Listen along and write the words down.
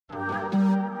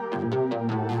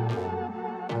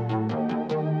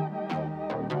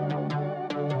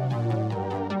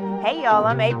Hey y'all,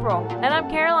 I'm April. And I'm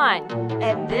Caroline.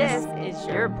 And this is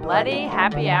your Bloody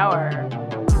Happy Hour.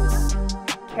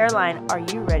 Caroline, are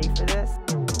you ready for this?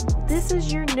 This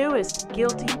is your newest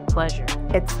guilty pleasure.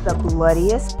 It's the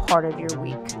bloodiest part of your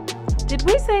week. Did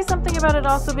we say something about it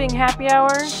also being happy hour?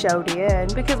 Show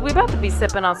did. Because we about to be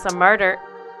sipping on some murder.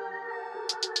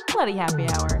 Bloody Happy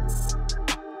Hour.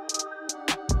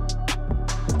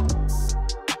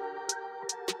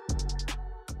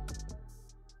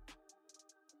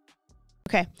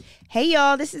 Okay. Hey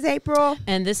y'all, this is April.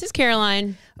 And this is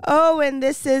Caroline. Oh, and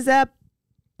this is a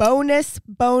bonus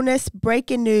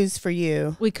breaking news for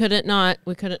you. We couldn't not.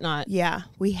 Yeah,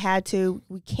 we had to.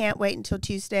 We can't wait until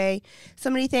Tuesday. So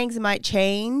many things might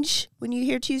change when you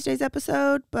hear Tuesday's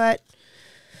episode,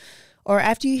 or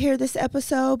after you hear this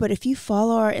episode, but if you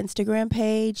follow our Instagram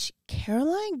page,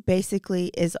 Caroline basically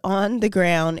is on the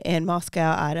ground in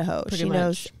Moscow, Idaho. She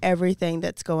knows everything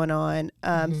that's going on.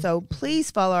 So please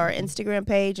follow our Instagram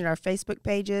page and our Facebook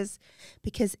pages,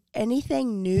 because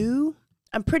anything new,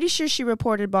 I'm pretty sure she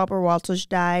reported Barbara Walters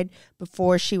died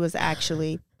before she was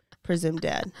actually presumed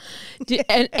dead.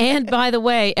 And by the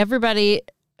way, everybody,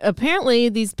 apparently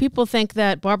these people think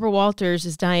that Barbara Walters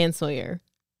is Diane Sawyer.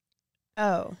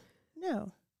 Oh.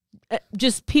 No.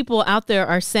 Just people out there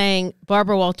are saying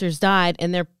Barbara Walters died,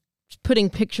 and they're putting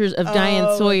pictures of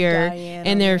Diane Sawyer,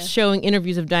 and they're showing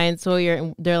interviews of Diane Sawyer,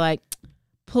 and they're like,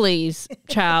 please,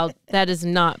 child, that is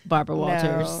not Barbara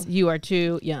Walters. No. You are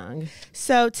too young.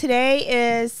 So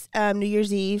today is New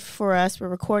Year's Eve for us. We're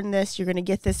recording this. You're going to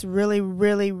get this really,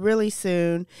 really, really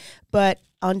soon. But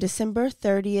on December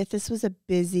 30th, this was a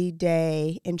busy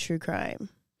day in true crime.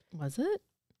 Was it?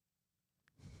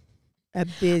 A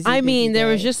busy there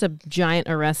day. Was just a giant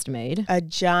arrest made. A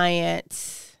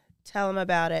giant. Tell them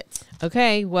about it.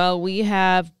 Okay, well, we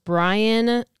have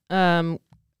Bryan Kohberger.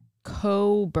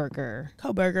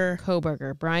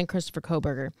 Bryan Christopher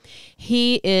Kohberger.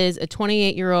 He is a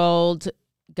 28-year-old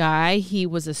guy. He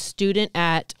was a student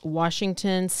at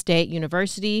Washington State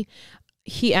University.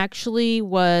 He actually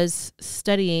was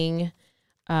studying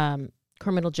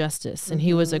criminal justice, and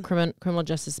he was a criminal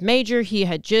justice major. He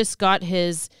had just got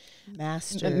his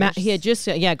master's. He had just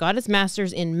got his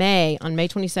master's in May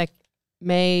 22nd,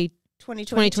 May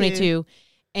 2022,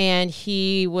 and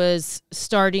he was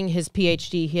starting his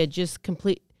PhD. He had just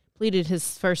completed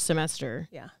his first semester.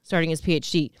 Yeah, starting his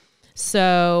PhD.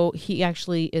 So he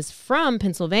actually is from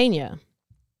Pennsylvania.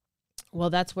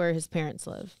 Well, that's where his parents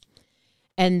live,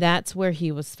 and that's where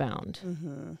he was found.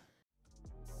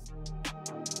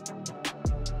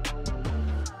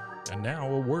 And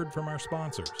now a word from our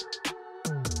sponsors.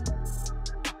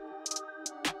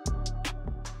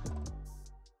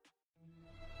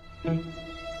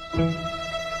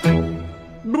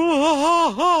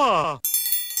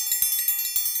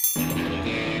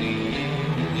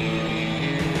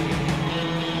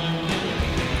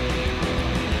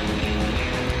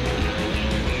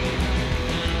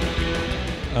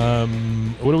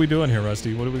 What are we doing here,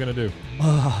 Rusty? What are we going to do?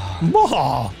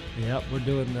 Yep, we're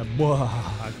doing the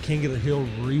King of the Hill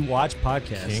Rewatch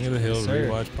Podcast. King of the Hill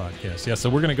Rewatch Podcast. Yeah, so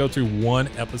we're going to go through one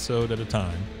episode at a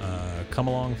time. Come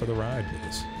along for the ride with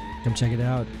us. Come check it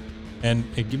out. And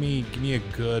give me a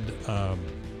good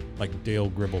like Dale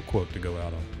Gribble quote to go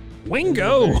out on.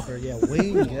 Wingo. Yeah,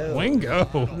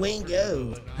 Wingo.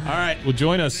 Wingo. All right. Well,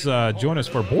 join us for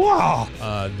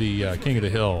the King of the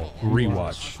Hill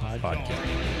Rewatch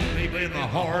Podcast. Deep in the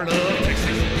heart of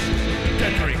Texas,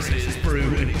 that drinks his brew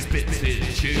and he spits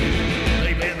his chew.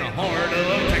 Deep in the heart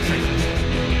of Texas,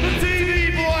 the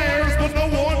TV blares but no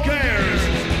one cares.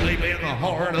 Deep in the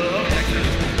heart of Texas,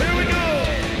 here we go.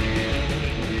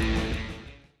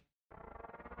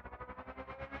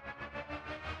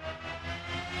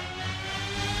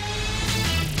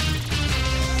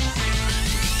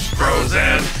 Bros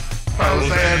and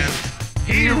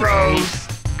heroes.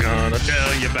 Gonna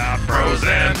tell you about bros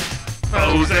and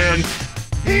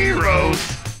heroes.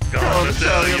 Gonna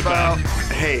tell you about.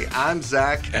 Hey, I'm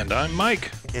Zach. And I'm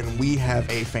Mike. And we have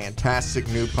a fantastic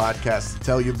new podcast to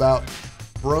tell you about.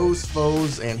 Bros,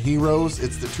 Foes, and Heroes.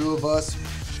 It's the two of us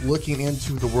looking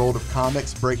into the world of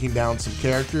comics, breaking down some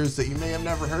characters that you may have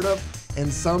never heard of,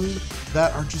 and some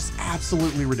that are just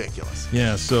absolutely ridiculous.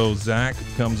 Yeah, so Zach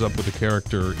comes up with a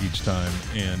character each time,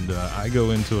 and I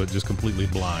go into it just completely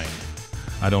blind.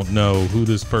 I don't know who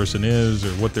this person is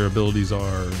or what their abilities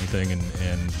are or anything,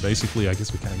 and basically I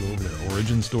guess we kind of go over their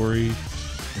origin story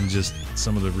and just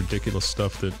some of the ridiculous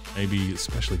stuff that maybe,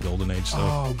 especially Golden Age stuff.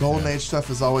 Oh, Golden Age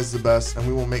stuff is always the best, and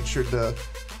we will make sure to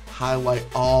highlight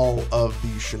all of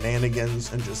the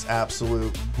shenanigans and just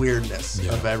absolute weirdness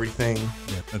of everything.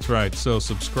 Yeah, that's right. So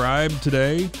subscribe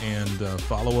today and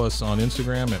follow us on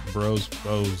Instagram at Bros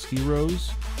Foes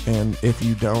Heroes. And if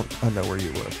you don't, I know where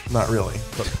you live. Not really,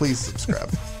 but please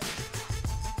subscribe.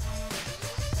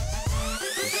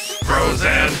 Bros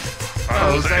and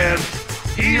foes and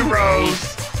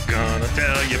heroes. Gonna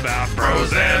tell you about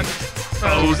bros and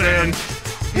foes and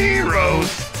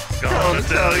heroes. Gonna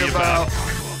tell you about.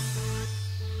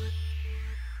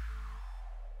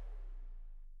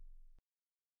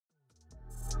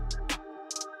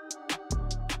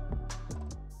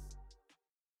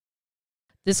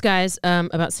 This guy's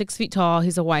about 6 feet tall.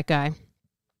 He's a white guy.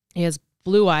 He has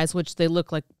blue eyes, which they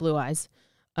look like blue eyes.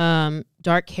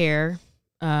 Dark hair.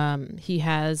 He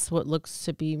has what looks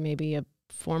to be maybe a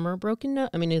former broken nose.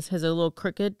 I mean, he has a little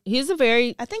crooked. He's a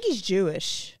very... I think he's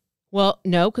Jewish. Well,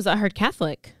 no, because I heard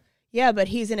Catholic. Yeah, but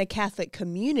he's in a Catholic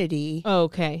community. Oh,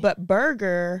 okay. But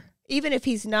Berger, even if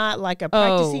he's not like a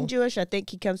practicing Jewish, I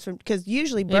think he comes from... Because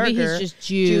usually Berger... Maybe he's just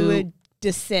Jewish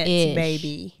descent,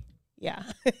 maybe. Yeah.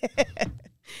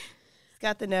 He's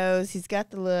got the nose. He's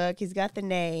got the look. He's got the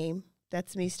name.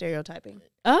 That's me stereotyping.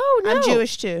 Oh, no. I'm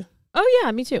Jewish, too. Oh,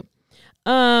 yeah, me too.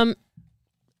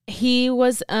 He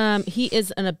is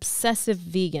an obsessive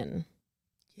vegan.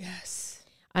 Yes.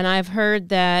 And I've heard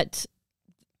that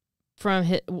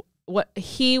from what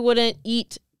he wouldn't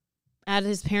eat at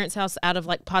his parents' house out of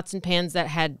like pots and pans that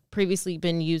had previously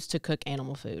been used to cook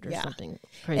animal food or something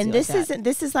crazy. And this isn't.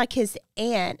 This is like his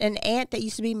aunt, an aunt that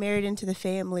used to be married into the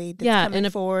family. That's coming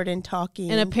forward and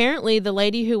talking. And apparently, the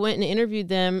lady who went and interviewed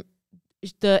them,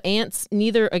 the aunts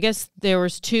I guess there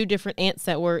was 2 different aunts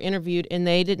that were interviewed, and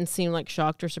they didn't seem like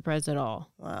shocked or surprised at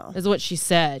all. Wow, is what she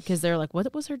said, because they're like,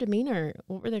 "What was her demeanor?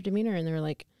 What were their demeanor?" And they're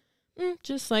like,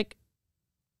 "Just like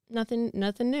nothing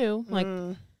new." Like.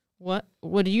 What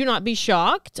would you not be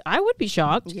shocked? I would be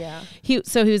shocked. Yeah. He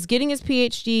was getting his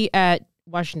PhD at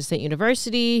Washington State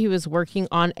University. He was working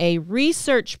on a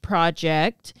research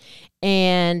project,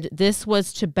 and this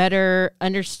was to better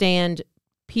understand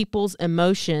people's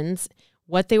emotions,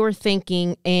 what they were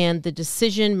thinking, and the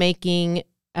decision making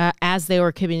as they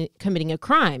were committing a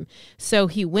crime. So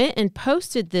he went and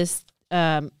posted this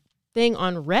thing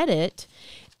on Reddit,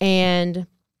 and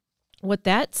what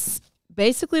that's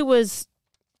basically was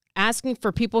asking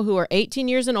for people who are 18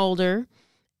 years and older,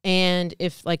 and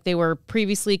if like they were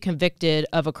previously convicted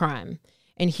of a crime.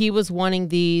 And he was wanting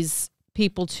these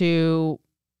people to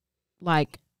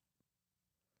like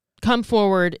come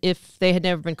forward if they had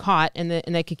never been caught, and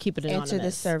they could keep it anonymous. Answer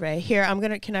this survey. Here,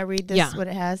 can I read this, what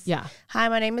it has? Yeah. Hi,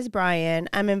 my name is Bryan.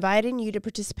 I'm inviting you to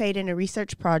participate in a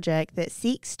research project that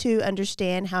seeks to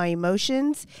understand how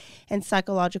emotions and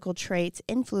psychological traits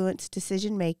influence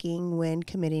decision-making when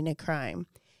committing a crime.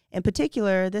 In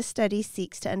particular, this study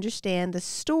seeks to understand the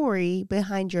story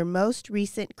behind your most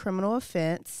recent criminal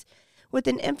offense, with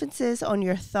an emphasis on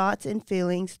your thoughts and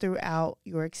feelings throughout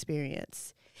your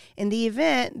experience. In the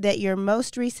event that your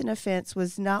most recent offense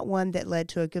was not one that led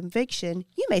to a conviction,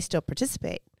 you may still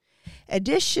participate.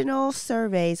 Additional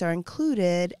surveys are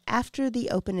included after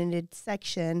the open-ended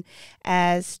section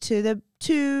as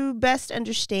to best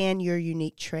understand your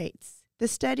unique traits. The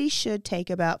study should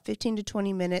take about 15 to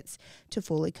 20 minutes to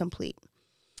fully complete.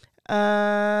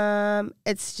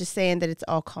 It's just saying that it's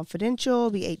all confidential,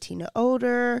 be 18 or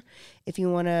older. If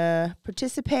you want to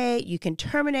participate, you can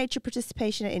terminate your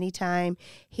participation at any time.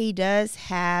 He does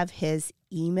have his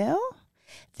email.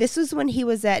 This was when he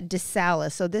was at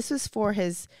DeSalle. So this was for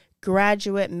his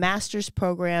graduate master's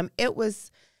program. It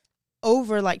was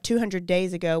over like 200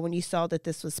 days ago when you saw that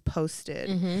this was posted.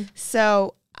 Mm-hmm.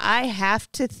 So I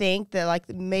have to think that like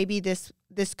maybe this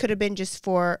could have been just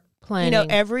for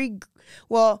planning. Every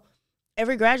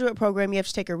graduate program you have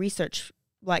to take a research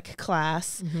like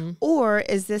class, or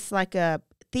is this like a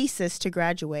thesis to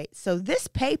graduate? So this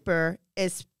paper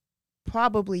is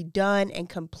probably done and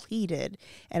completed,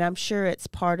 and I'm sure it's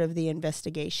part of the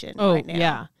investigation right now.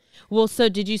 Yeah. Well, so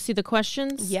did you see the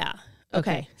questions? Yeah.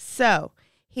 Okay. So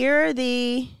here are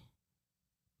the.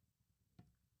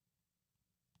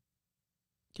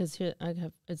 Because here are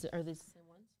these the same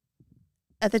ones?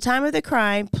 At the time of the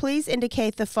crime, please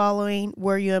indicate the following: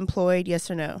 were you employed?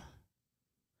 Yes or no.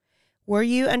 Were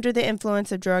you under the influence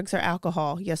of drugs or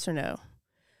alcohol? Yes or no.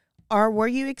 Or were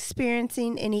you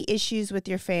experiencing any issues with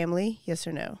your family? Yes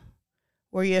or no.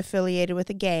 Were you affiliated with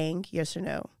a gang? Yes or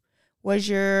no. Was this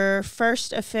your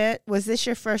first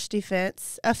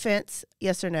offense?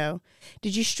 Yes or no.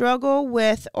 Did you struggle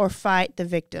with or fight the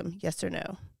victim? Yes or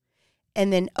no.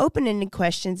 And then open-ended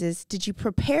questions is, did you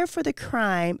prepare for the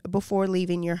crime before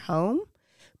leaving your home?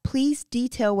 Please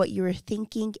detail what you were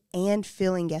thinking and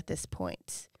feeling at this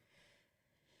point.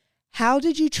 How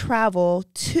did you travel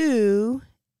to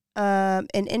and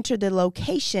enter the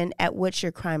location at which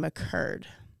your crime occurred?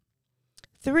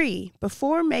 3,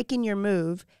 before making your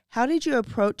move, how did you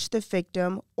approach the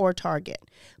victim or target?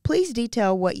 Please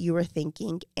detail what you were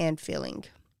thinking and feeling.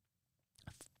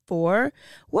 4,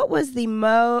 what was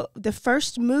the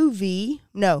first move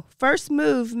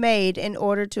made in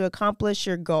order to accomplish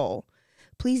your goal?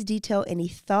 Please detail any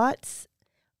thoughts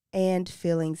and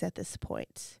feelings at this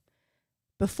point.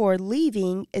 Before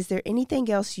leaving, is there anything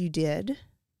else you did?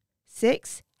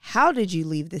 6, how did you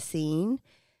leave the scene?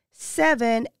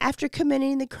 7, after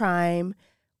committing the crime,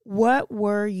 what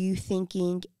were you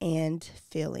thinking and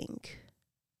feeling?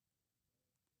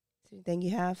 Anything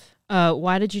you have?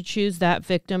 Why did you choose that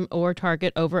victim or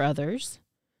target over others?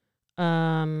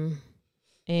 And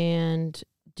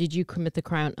did you commit the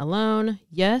crime alone?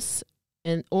 Yes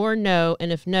or no?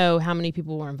 And if no, how many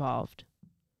people were involved?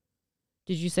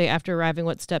 Did you say after arriving,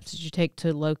 what steps did you take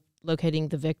to locating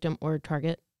the victim or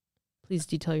target? Please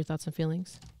detail your thoughts and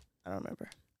feelings. I don't remember.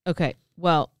 Okay,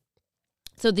 well,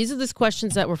 so these are the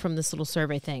questions that were from this little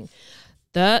survey thing.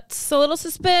 That's a little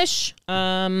suspicious.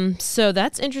 So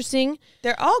that's interesting.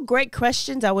 They're all great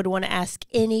questions I would want to ask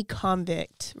any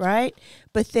convict, right?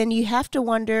 But then you have to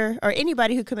wonder, or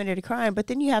anybody who committed a crime, but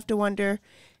then you have to wonder,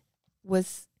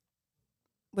 was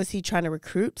he trying to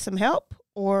recruit some help,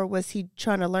 or was he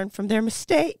trying to learn from their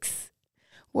mistakes?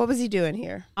 What was he doing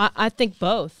here? I think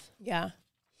both. Yeah.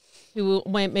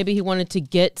 Maybe he wanted to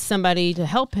get somebody to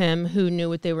help him who knew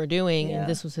what they were doing, Yeah. and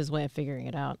this was his way of figuring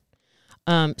it out.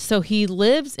 So he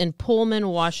lives in Pullman,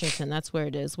 Washington. That's where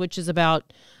it is, which is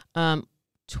about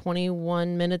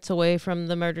 21 minutes away from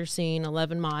the murder scene,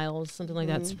 11 miles, something like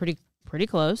that. It's pretty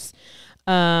close.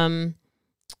 And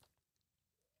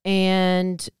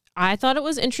I thought it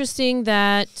was interesting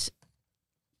that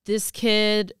this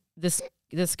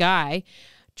guy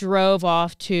drove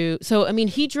off to,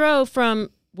 he drove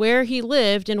from where he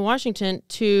lived in Washington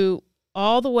to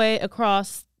all the way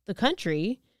across the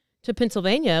country to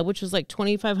Pennsylvania, which was like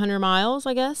 2,500 miles,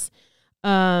 I guess.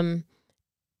 And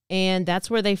that's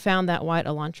where they found that white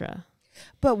Elantra.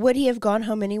 But would he have gone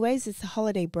home anyways? It's a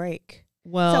holiday break.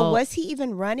 Well, so was he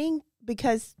even running?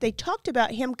 Because they talked about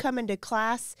him coming to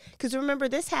class. Because remember,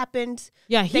 this happened.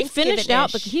 Yeah, he finished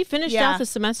out. But he finished Yeah. out the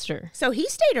semester. So he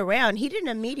stayed around. He didn't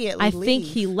immediately I leave. think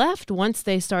he left once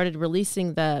they started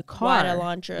releasing the car. White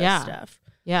Elantra stuff.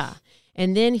 Yeah,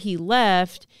 and then he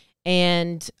left,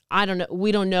 and I don't know.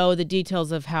 We don't know the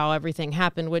details of how everything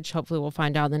happened, which hopefully we'll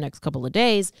find out in the next couple of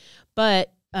days.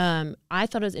 But I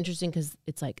thought it was interesting because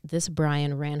it's like this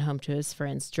Bryan ran home to his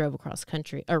friends, drove across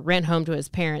country, or ran home to his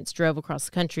parents, drove across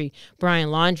the country. Bryan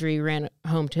Laundrie ran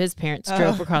home to his parents,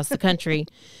 drove across the country.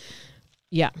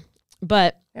 Yeah,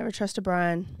 but Never trust a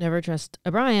Bryan. never trust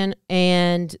a Bryan.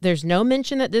 And there's no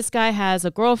mention that this guy has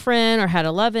a girlfriend or had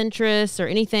a love interest or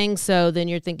anything. So then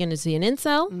you're thinking, is he an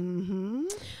incel?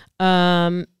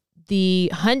 Mm-hmm.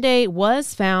 The Hyundai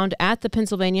was found at the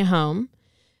Pennsylvania home.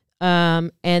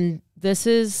 And this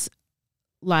is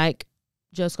like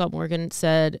Joe Scott Morgan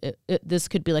said, this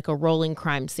could be like a rolling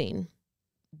crime scene,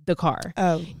 the car.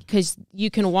 Oh. Because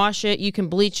you can wash it, you can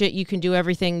bleach it, you can do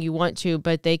everything you want to,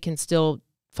 but they can still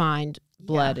find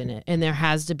blood in it. And there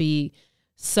has to be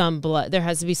some blood. There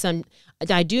has to be some.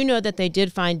 I do know that they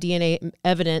did find DNA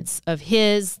evidence of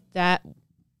his that.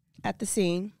 At the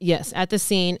scene. Yes, at the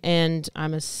scene. And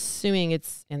I'm assuming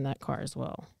it's in that car as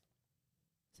well.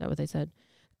 Is that what they said?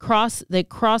 They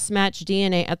cross-matched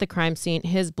DNA at the crime scene.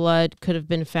 His blood could have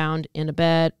been found in a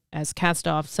bed as cast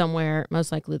off somewhere,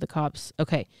 most likely the cops.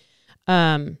 Okay.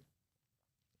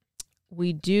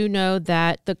 We do know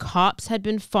that the cops had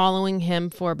been following him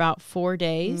for about 4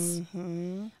 days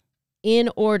in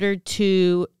order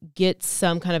to get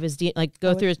some kind of his DNA, like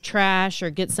go through his trash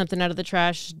or get something out of the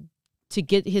trash to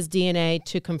get his DNA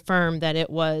to confirm that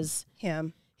it was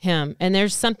him. And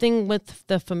there's something with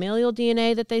the familial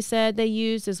DNA that they said they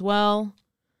used as well,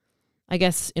 I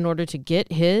guess, in order to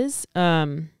get his.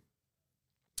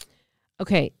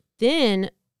 Okay,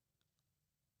 then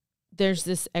there's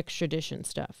this extradition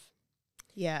stuff.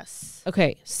 Yes.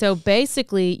 Okay, so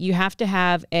basically you have to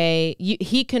have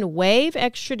he can waive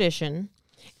extradition.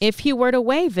 If he were to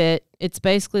waive it, it's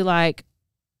basically like,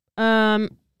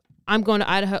 I'm going to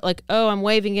Idaho, like, oh, I'm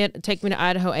waiving it. Take me to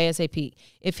Idaho ASAP.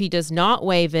 If he does not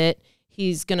waive it,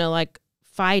 he's going to like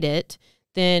fight it.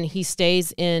 Then he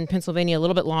stays in Pennsylvania a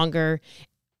little bit longer.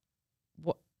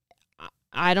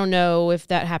 I don't know if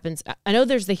that happens. I know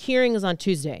there's the hearing is on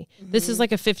Tuesday. This is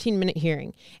like a 15-minute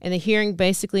hearing. And the hearing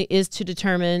basically is to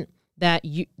determine that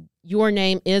your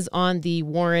name is on the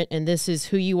warrant and this is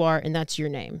who you are and that's your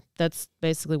name. That's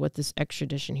basically what this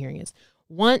extradition hearing is.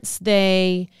 Once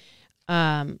they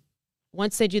do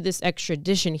this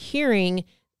extradition hearing,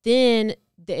 then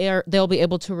they'll be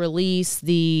able to release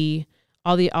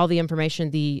all the information.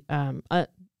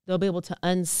 They'll be able to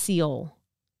unseal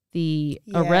the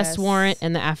arrest warrant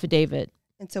and the affidavit.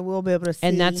 And so we'll be able to see.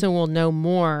 And that's when we'll know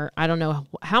more. I don't know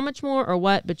how much more or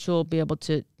what, but you'll be able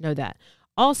to know that.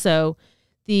 Also,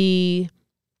 there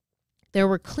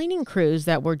were cleaning crews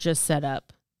that were just set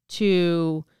up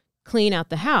to clean out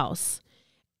the house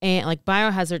and like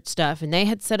biohazard stuff. And they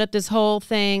had set up this whole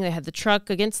thing. They had the truck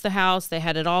against the house. They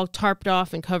had it all tarped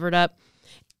off and covered up.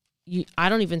 I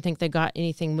don't even think they got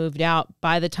anything moved out.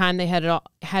 By the time they had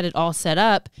it all set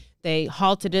up, they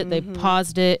halted it. They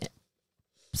paused it.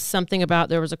 Something about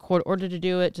there was a court order to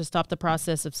do it to stop the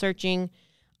process of searching.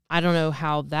 I don't know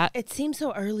how that. It seems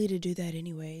so early to do that,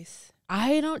 anyways.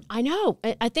 I know.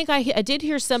 I think I did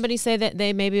hear somebody say that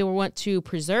they maybe want to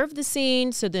preserve the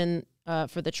scene. So then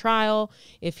for the trial,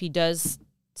 if he does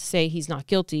say he's not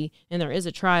guilty and there is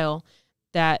a trial,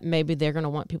 that maybe they're going to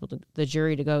want the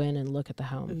jury to go in and look at the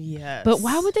home. Yes. But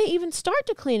why would they even start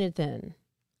to clean it then?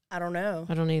 I don't know.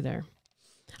 I don't either.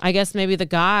 I guess maybe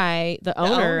the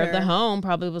owner of the home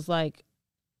probably was like,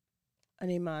 I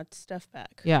need my stuff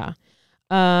back. Yeah.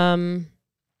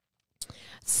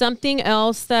 Something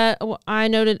else that I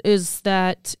noted is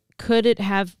that could it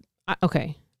have,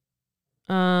 okay.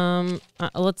 I'll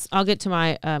get to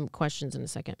my questions in a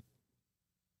second.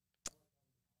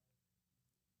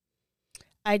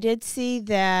 I did see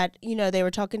that, they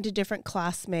were talking to different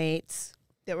classmates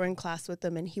that were in class with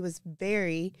them, and he was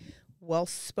very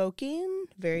well-spoken,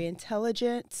 very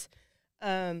intelligent,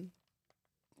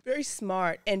 very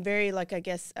smart, and very,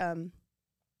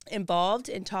 involved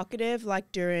and talkative,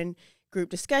 like during group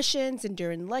discussions and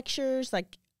during lectures,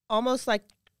 like almost like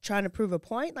trying to prove a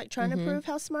point, like trying to prove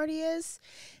how smart he is.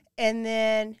 And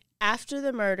then after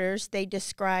the murders, they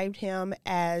described him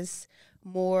as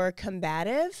more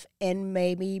combative and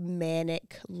maybe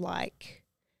manic-like.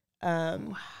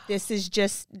 This is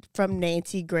just from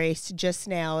Nancy Grace just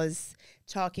now, is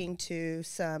talking to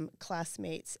some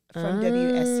classmates from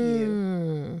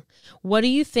WSU. What do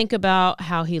you think about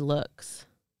how he looks?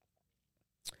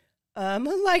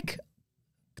 Like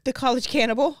the college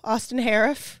cannibal, Austin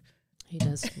Harriff. He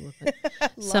does look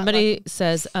like somebody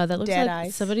says that looks dead like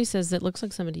eyes. Somebody says it looks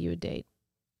like somebody you would date.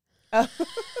 Oh.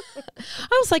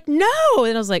 I was like, no,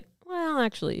 and I was like, well,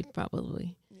 actually,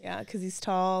 probably. Yeah, because he's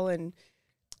tall and.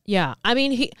 Yeah, I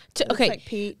mean Looks like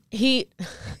Pete. He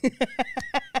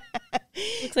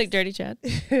looks like Dirty Chad.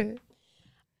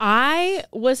 I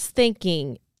was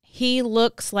thinking he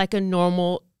looks like a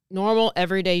normal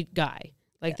everyday guy,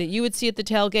 like that you would see at the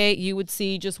tailgate. You would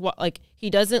see just what, like, he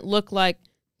doesn't look like.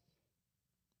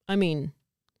 I mean,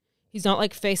 he's not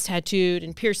like face tattooed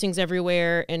and piercings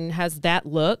everywhere and has that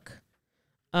look.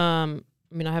 I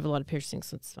mean, I have a lot of piercings,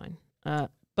 so it's fine.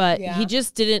 But he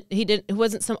just didn't. He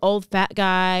wasn't some old fat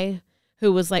guy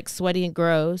who was like sweaty and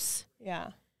gross.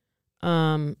 Yeah.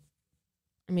 I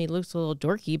mean, he looks a little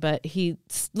dorky, but he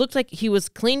looked like he was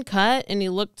clean cut, and he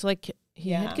looked like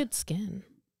he had good skin.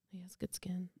 He has good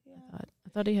skin. Yeah. I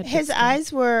thought he had. His good skin.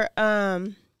 eyes were,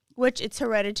 which it's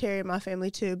hereditary in my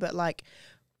family too, but like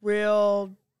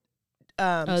real.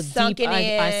 Sunken deep in,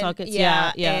 eye sockets,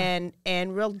 yeah,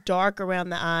 and real dark around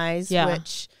the eyes,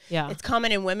 which it's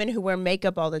common in women who wear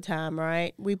makeup all the time,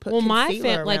 right? We put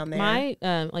concealer around there. My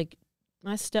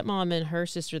stepmom and her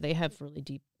sister, they have really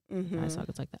deep eye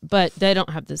sockets like that, but they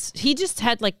don't have this. He just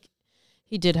had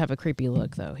he did have a creepy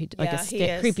look though. He like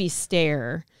a creepy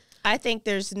stare. I think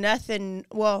there's nothing.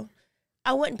 Well,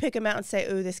 I wouldn't pick him out and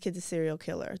say, "Ooh, this kid's a serial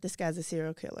killer. This guy's a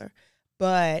serial killer,"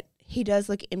 but. He does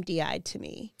look empty-eyed to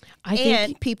me.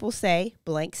 And people say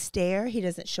blank stare. He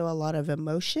doesn't show a lot of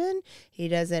emotion. He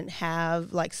doesn't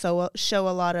have show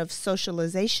a lot of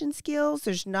socialization skills.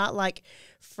 There's not like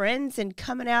friends and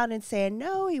coming out and saying,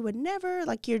 no, he would never.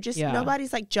 Like you're just,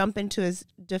 nobody's like jumping to his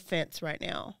defense right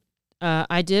now.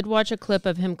 I did watch a clip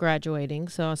of him graduating.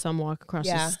 So I saw him walk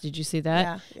across. Did you see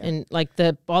that? Yeah. And like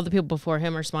all the people before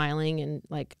him are smiling and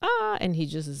like, and he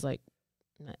just is like,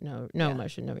 no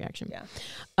emotion, no reaction.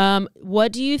 Yeah.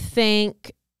 What do you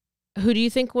think? Who do you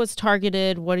think was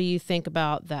targeted? What do you think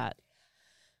about that?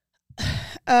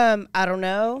 I don't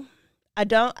know.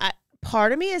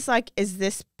 Part of me is like, is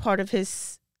this part of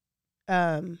his?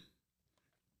 Did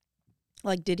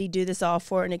he do this all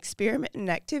for an experiment and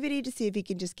activity to see if he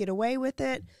can just get away with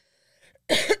it?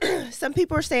 Some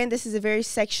people are saying this is a very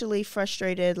sexually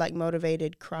frustrated, like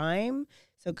motivated crime.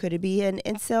 So could it be an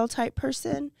incel type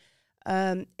person?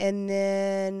 And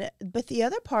then, but the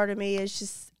other part of me is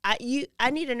just, I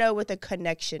need to know what the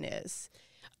connection is.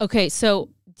 Okay, so,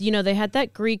 they had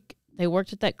that Greek, they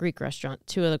worked at that Greek restaurant,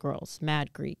 2 of the girls,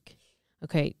 Mad Greek.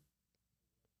 Okay,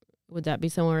 would that be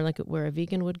somewhere like where a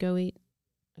vegan would go eat?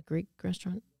 A Greek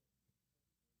restaurant?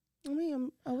 I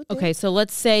mean, I would Okay, think. so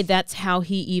let's say that's how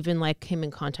he even like came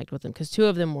in contact with them, because 2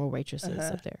 of them were waitresses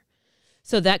up there.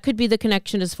 So that could be the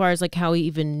connection as far as like how he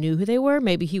even knew who they were.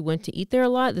 Maybe he went to eat there a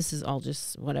lot. This is all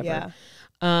just whatever. Yeah.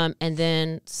 And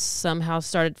then somehow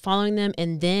started following them,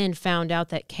 and then found out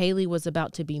that Kaylee was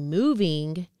about to be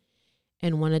moving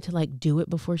and wanted to like do it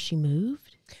before she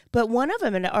moved. But one of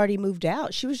them had already moved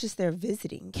out. She was just there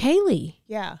visiting. Kaylee.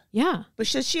 Yeah. Yeah. But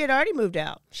she had already moved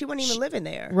out. She wasn't even living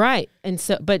there. Right. And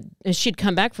so, but she'd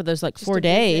come back for those like Just 4 to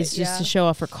days visit, just yeah. to show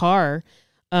off her car.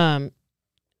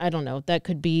 I don't know. That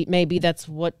could be, maybe that's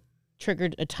what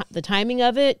triggered the timing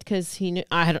of it, because he knew.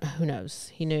 Who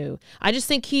knows? He knew. I just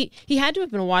think he had to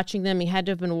have been watching them. He had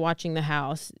to have been watching the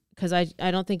house, because I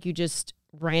don't think you just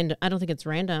random. I don't think it's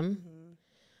random.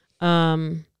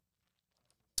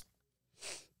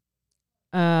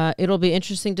 It'll be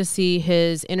interesting to see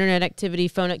his internet activity,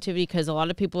 phone activity, because a lot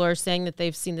of people are saying that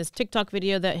they've seen this TikTok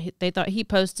video that they thought he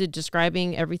posted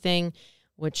describing everything,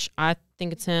 which I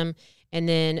think it's him. And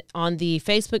then on the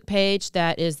Facebook page,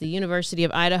 that is the University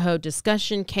of Idaho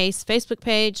discussion case Facebook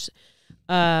page,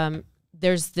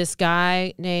 there's this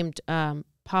guy named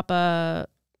Papa.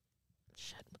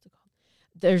 What's it called?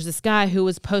 There's this guy who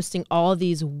was posting all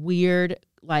these weird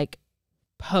like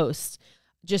posts,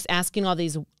 just asking all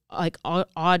these like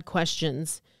odd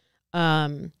questions.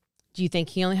 Do you think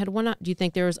he only had one? Do you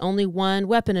think there was only one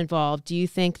weapon involved? Do you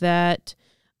think that,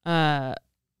 like,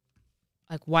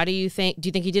 why do you think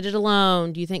he did it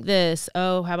alone? Do you think this?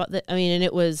 Oh, how about that? I mean, and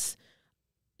it was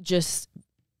just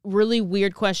really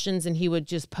weird questions, and he would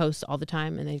just post all the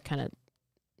time, and they kind of,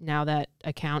 now that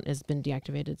account has been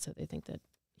deactivated, so they think that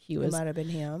he was might have been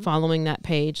him following that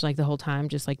page like the whole time,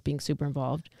 just like being super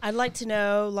involved. I'd like to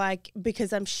know, like,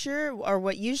 because I'm sure, or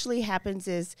what usually happens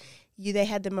is they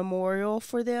had the memorial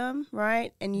for them,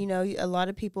 right? And a lot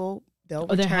of people they'll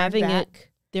return they're having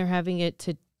back. They're having it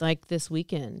to like this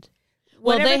weekend.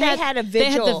 Whenever they had a vigil.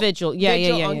 They had the vigil.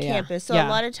 Yeah, on campus. So a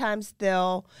lot of times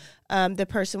they'll the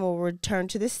person will return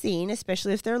to the scene,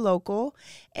 especially if they're local.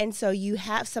 And so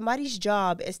somebody's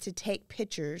job is to take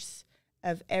pictures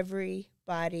of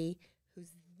everybody who's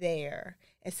there.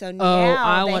 And so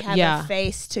now they have a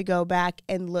face to go back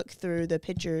and look through the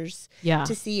pictures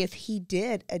to see if he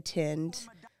did attend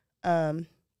the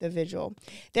vigil.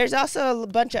 There's also a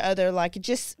bunch of other, like,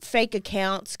 just fake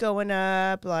accounts going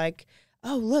up, like,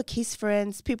 oh, look, he's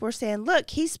friends. People are saying, look,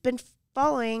 he's been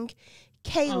following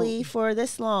Kaylee for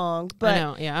this long. But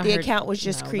I know, the account was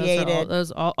just created.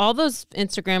 All those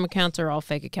Instagram accounts are all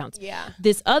fake accounts. Yeah.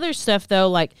 This other stuff, though,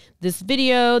 like this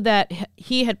video that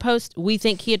he had posted, we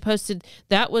think he had posted,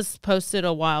 that was posted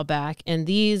a while back. And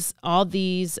all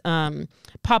these,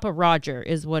 Papa Roger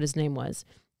is what his name was.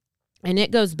 And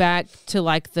it goes back to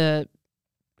like the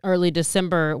early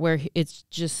December, where it's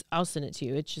just, I'll send it to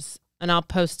you. It's just, and I'll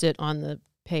post it on the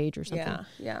page or something.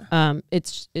 Yeah.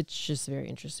 It's just very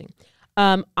interesting.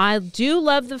 I do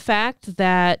love the fact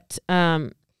that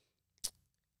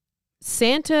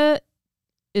Santa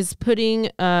is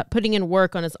putting in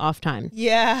work on his off time.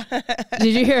 Yeah.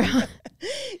 Did you hear?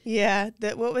 Yeah.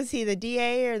 What was he, the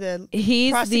DA or the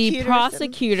He's the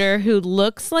prosecutor who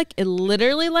looks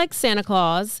literally like Santa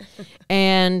Claus,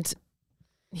 and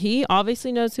he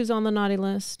obviously knows who's on the naughty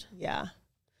list. Yeah.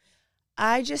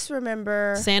 I just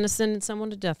remember Santa sending someone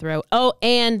to death row. Oh,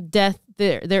 and death.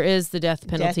 There is the death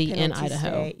penalty in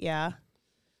Idaho. State. Yeah.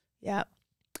 Yeah.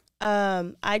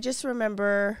 I just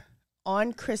remember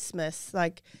on Christmas,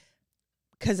 like,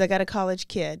 because I got a college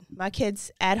kid. My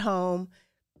kid's at home,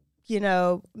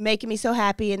 making me so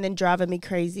happy and then driving me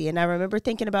crazy. And I remember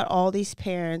thinking about all these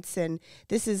parents, and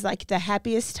this is like the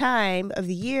happiest time of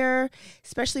the year,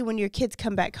 especially when your kids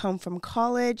come back home from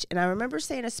college. And I remember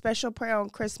saying a special prayer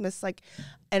on Christmas,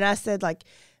 and I said, like,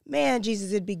 man,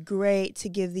 Jesus, it'd be great to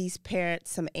give these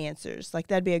parents some answers. Like,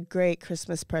 that'd be a great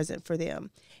Christmas present for them.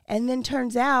 And then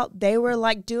turns out they were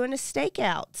like doing a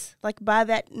stakeout, like by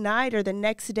that night or the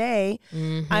next day.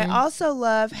 Mm-hmm. I also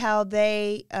love how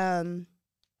they,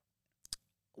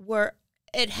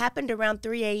 it happened around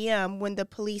 3 a.m. when the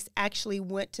police actually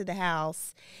went to the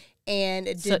house and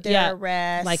did their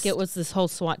arrest. Like it was this whole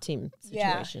SWAT team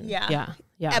situation. Yeah.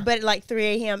 But like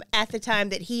 3 a.m. at the time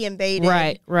that he invaded.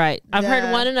 Right. I've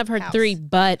heard one and I've heard three,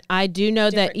 but I do know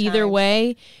that either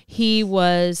way, it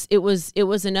was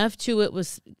enough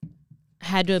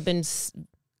had to have been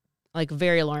like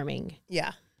very alarming.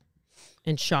 Yeah.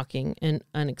 and shocking and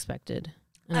unexpected.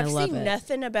 And I've I love seen it.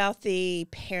 nothing about the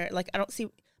parent. Like, I don't see.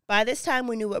 By this time,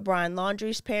 we knew what Brian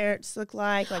Laundrie's parents looked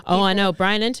like. Oh, I know.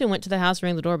 Brian Enton went to the house,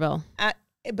 rang the doorbell.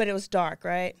 But it was dark,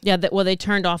 right? Yeah, they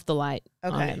turned off the light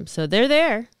on Okay. him. So they're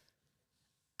there.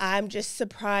 I'm just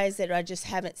surprised that I just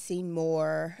haven't seen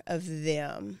more of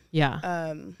them. Yeah.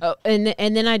 And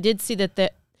then I did see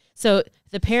that so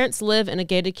the parents live in a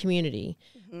gated community.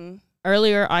 Mm-hmm.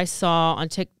 Earlier, I saw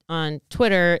on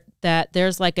Twitter that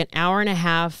there's like an hour and a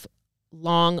half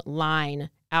long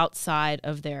line outside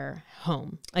of their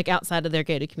home, like outside of their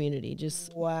gated community,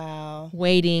 just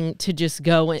waiting to just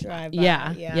go and drive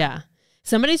by. Yeah.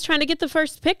 Somebody's trying to get the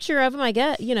first picture of him. I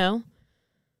get,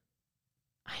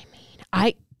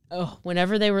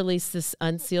 whenever they release this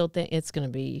unsealed thing, it's going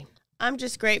to be. I'm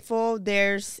just grateful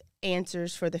there's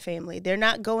answers for the family. They're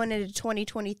not going into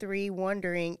 2023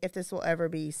 wondering if this will ever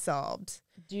be solved.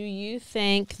 Do you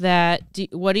think that?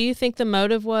 What do you think the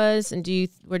motive was, and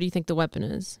where do you think the weapon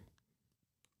is?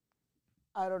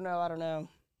 I don't know.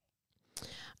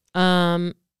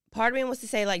 Part of me wants to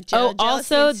say like jealousy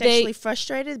and sexually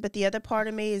frustrated, but the other part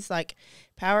of me is like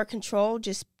power control,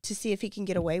 just to see if he can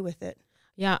get away with it.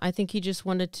 Yeah, I think he just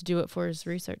wanted to do it for his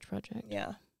research project.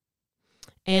 Yeah,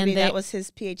 and maybe that was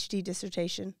his PhD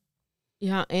dissertation.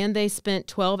 Yeah, and they spent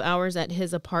 12 hours at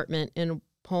his apartment in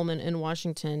Pullman in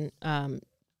Washington,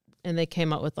 and they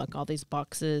came up with like all these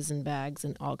boxes and bags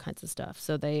and all kinds of stuff.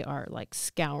 So they are like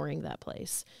scouring that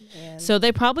place. Man. So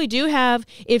they probably do have,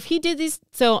 if he did these,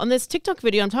 so on this TikTok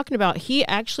video I'm talking about, he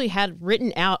actually had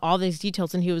written out all these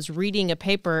details and he was reading a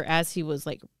paper as he was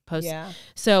like posting. Yeah.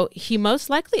 So he most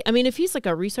likely, I mean, if he's like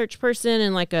a research person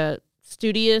and like a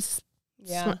studious,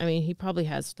 I mean, he probably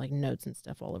has like notes and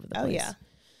stuff all over the place. Oh, yeah.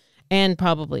 And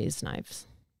probably his knives.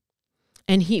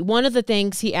 And one of the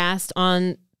things he asked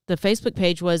on the Facebook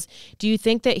page was, do you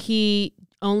think that he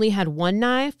only had one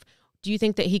knife? Do you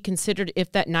think that he considered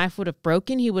if that knife would have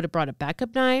broken, he would have brought a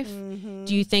backup knife? Mm-hmm.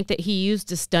 Do you think that he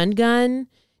used a stun gun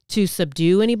to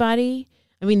subdue anybody?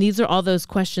 I mean, these are all those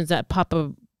questions that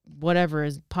Papa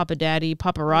Daddy,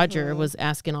 Papa Roger was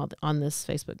asking on this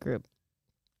Facebook group.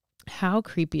 How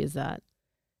creepy is that?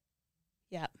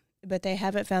 Yeah, but they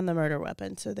haven't found the murder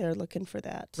weapon, so they're looking for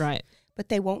that. Right. But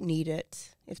they won't need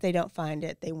it. If they don't find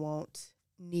it, they won't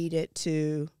need it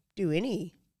to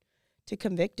to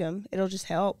convict him. It'll just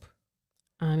help.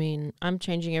 I mean, I'm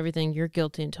changing everything. You're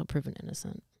guilty until proven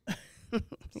innocent.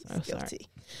 He's guilty.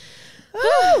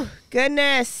 Oh,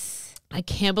 goodness. I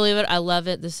can't believe it. I love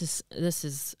it. This is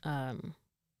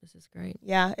great.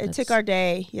 Yeah, it took our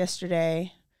day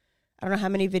yesterday. I don't know how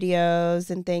many videos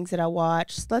and things that I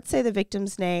watched. Let's say the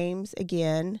victims' names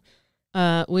again.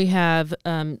 We have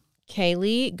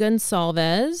Kaylee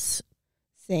Goncalves,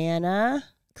 Xana,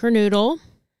 Kernodle,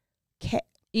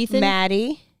 Ethan,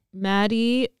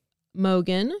 Maddie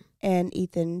Mogen, and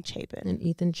Ethan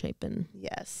Chapin.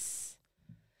 Yes.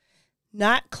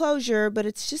 Not closure, but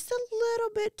it's just a little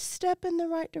bit step in the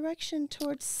right direction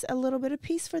towards a little bit of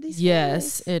peace for these families.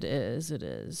 Yes, it is. It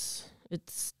is.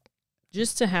 It's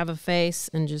just to have a face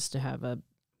and just to have and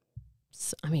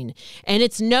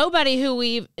it's nobody who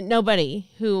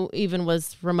even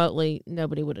was remotely,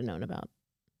 nobody would have known about.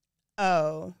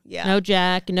 Oh, yeah. No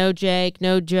Jack, no Jake,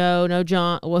 no Joe, no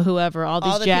John, well, whoever, all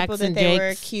these Jacks and Jakes. All the people that they were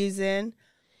accusing.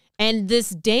 And this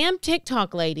damn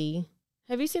TikTok lady,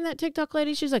 have you seen that TikTok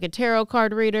lady? She's like a tarot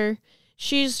card reader.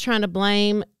 She's trying to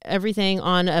blame everything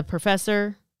on a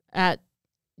professor at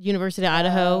University of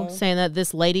Idaho, saying that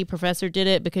this lady professor did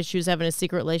it because she was having a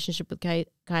secret relationship with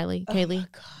Kaylee. Oh, my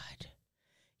God.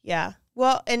 Yeah.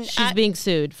 Well, and she's being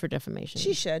sued for defamation.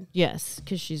 She should. Yes,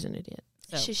 because she's an idiot.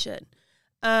 So. She should.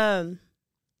 I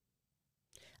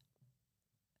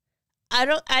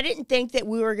didn't think that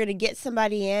we were going to get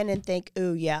somebody in and think,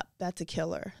 "Ooh, yeah, that's a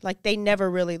killer." Like, they never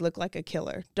really look like a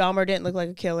killer. Dahmer didn't look like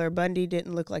a killer. Bundy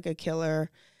didn't look like a killer.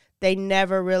 They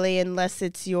never really, unless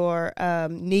it's your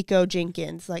Nico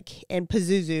Jenkins, and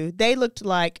Pazuzu, they looked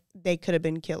like they could have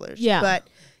been killers. Yeah. But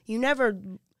you never,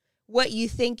 what you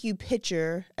think you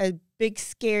picture, a big,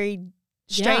 scary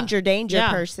stranger danger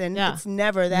person, it's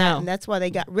never that. No. And that's why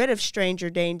they got rid of stranger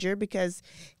danger, because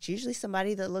it's usually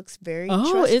somebody that looks very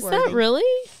trustworthy. Is that really?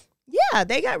 Yeah,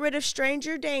 they got rid of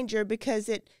stranger danger because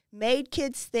it made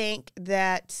kids think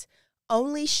that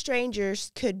only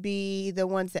strangers could be the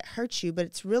ones that hurt you, but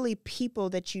it's really people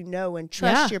that you know and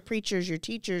trust, your preachers, your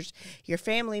teachers, your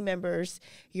family members,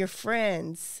 your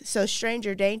friends. So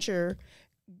stranger danger,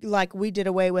 like, we did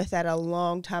away with that a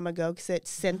long time ago because it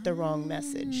sent the wrong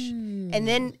message. And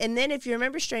then if you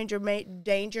remember stranger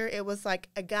danger, it was like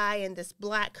a guy in this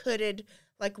black hooded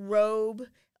robe,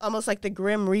 almost like the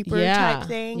Grim Reaper Yeah, type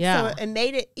thing. yeah. So it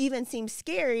made it even seem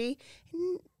scary.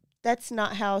 And that's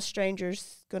not how a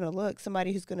stranger's going to look.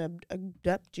 Somebody who's going to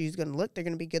abduct you is going to look. They're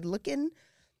going to be good looking.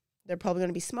 They're probably going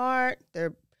to be smart.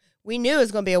 We knew it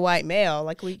was going to be a white male.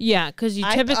 Like because you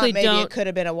I typically thought maybe don't. it could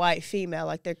have been a white female.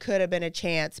 Like there could have been a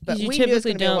chance, but You we knew it was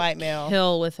typically going to be a don't white male.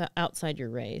 kill with outside your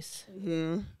race.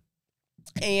 Mm-hmm.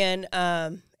 And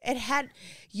it had.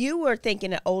 You were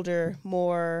thinking an older,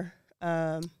 more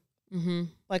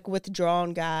like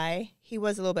withdrawn guy. He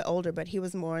was a little bit older, but he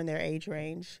was more in their age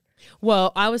range.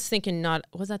 Well, I was thinking not.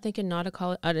 Was I thinking not a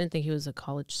college? I didn't think he was a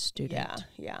college student.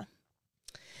 Yeah.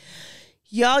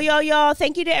 Y'all,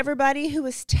 thank you to everybody who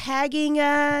was tagging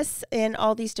us in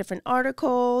all these different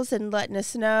articles and letting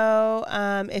us know.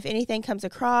 If anything comes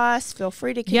across, feel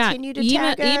free to continue to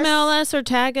tag us. Email us or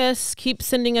tag us. Keep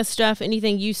sending us stuff.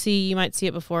 Anything you see, you might see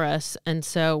it before us. And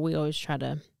so we always try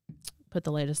to put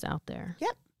the latest out there.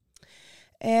 Yep.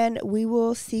 And we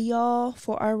will see y'all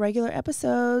for our regular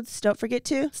episodes. Don't forget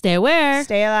to Stay aware.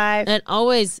 stay alive. And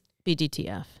always be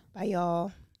DTF. Bye,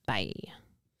 y'all. Bye.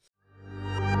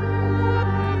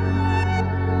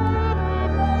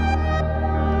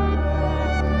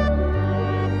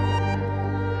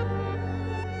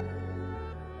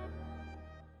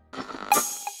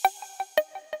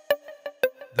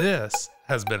 This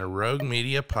has been a Rogue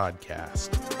Media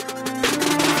podcast.